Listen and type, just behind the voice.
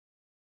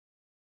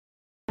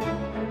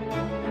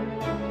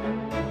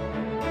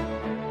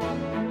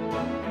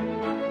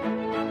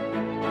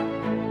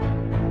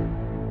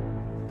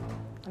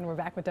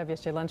Back with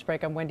WSJ Lunch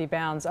Break. I'm Wendy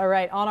Bounds. All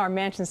right, on our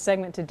mansion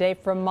segment today,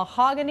 from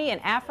mahogany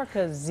and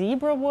Africa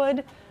zebra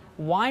wood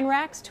wine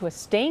racks to a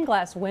stained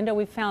glass window,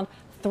 we found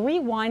 3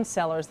 wine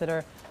cellars that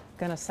are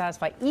going to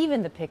satisfy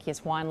even the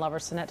pickiest wine lover.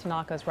 Sanette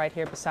Tanaka is right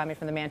here beside me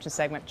from the mansion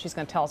segment. She's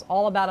going to tell us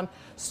all about them.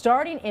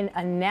 Starting in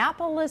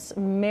Annapolis,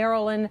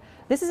 Maryland.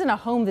 This is in a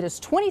home that is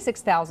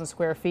 26,000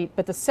 square feet,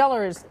 but the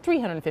cellar is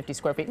 350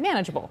 square feet.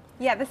 Manageable.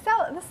 Yeah, the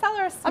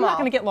cellar is small. I'm not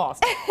going to get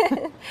lost.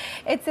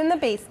 It's in the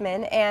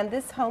basement, and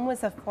this home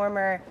was a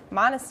former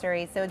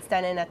monastery, so it's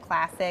done in a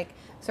classic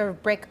sort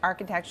of brick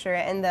architecture,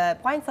 and the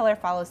wine cellar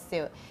follows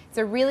suit. It's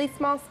a really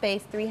small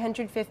space,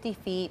 350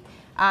 feet.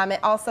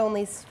 It also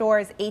only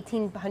stores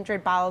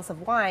 1,800 bottles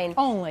of wine.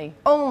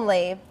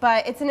 Only,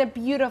 but it's in a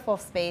beautiful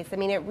space. I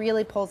mean, it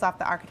really pulls off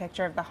the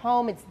architecture of the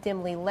home. It's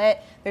dimly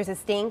lit. There's a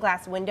stained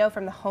glass window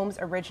from the home's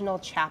original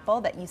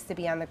chapel that used to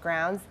be on the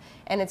grounds,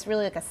 and it's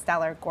really like a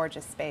stellar,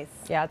 gorgeous space.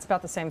 Yeah, it's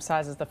about the same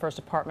size as the first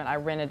apartment I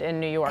rented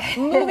in New York.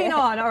 Moving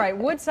on. All right,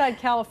 Woodside,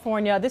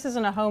 California. This is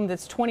in a home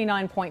that's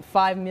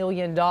 $29.5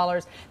 million.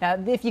 Now,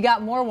 if you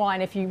got more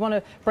wine, if you want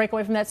to break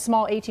away from that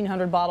small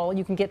 1,800 bottle,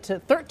 you can get to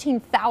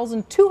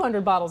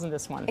 13,200 bottles in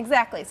this one.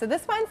 Exactly. So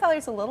this wine cellar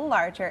is a little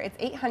larger. It's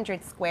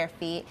 800 square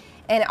feet,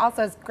 and it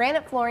also has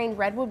granite flooring,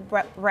 redwood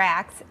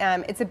racks.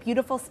 It's a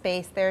beautiful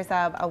space. There's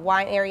a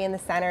wine area in the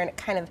center, and it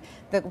kind of,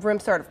 the room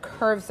sort of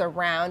curves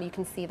around. You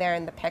can see there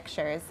in the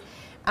pictures.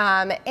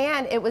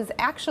 And it was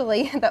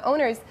actually the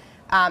owners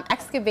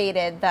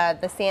excavated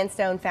the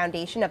sandstone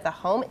foundation of the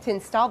home to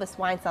install this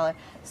wine cellar.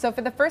 So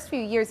for the first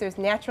few years, it was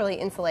naturally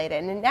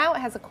insulated, and now it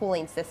has a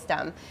cooling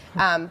system,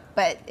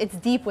 but it's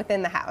deep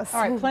within the house.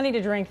 All right, plenty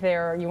to drink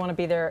there. You want to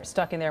be there,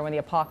 stuck in there when the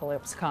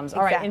apocalypse comes.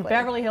 All right, in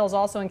Beverly Hills,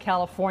 also in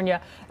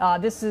California,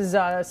 this is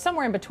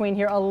somewhere in between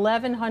here,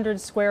 1,100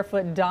 square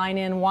foot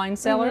dine-in wine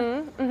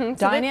cellar.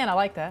 Dine-in, I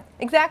like that.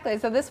 Exactly.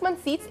 So this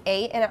one seats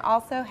 8, and it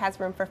also has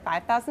room for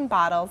 5,000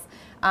 bottles.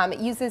 It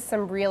uses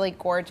some really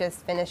gorgeous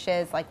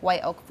finishes like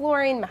white oak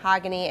flooring,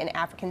 mahogany, and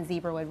African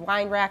zebra wood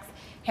wine racks,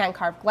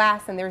 hand-carved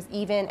glass, and there's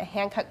even a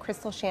hand-cut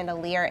crystal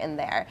chandelier in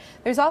there.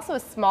 There's also a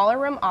smaller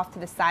room off to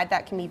the side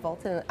that can be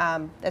vaulted,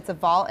 that's a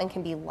vault and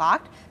can be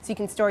locked, so you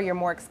can store your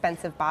more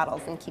expensive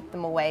bottles and keep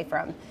them away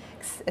from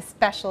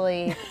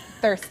especially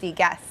thirsty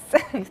guests.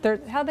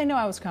 How'd they know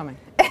I was coming?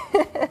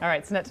 All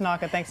right, Sanette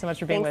Tanaka, thanks so much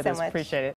for being with us. Appreciate it.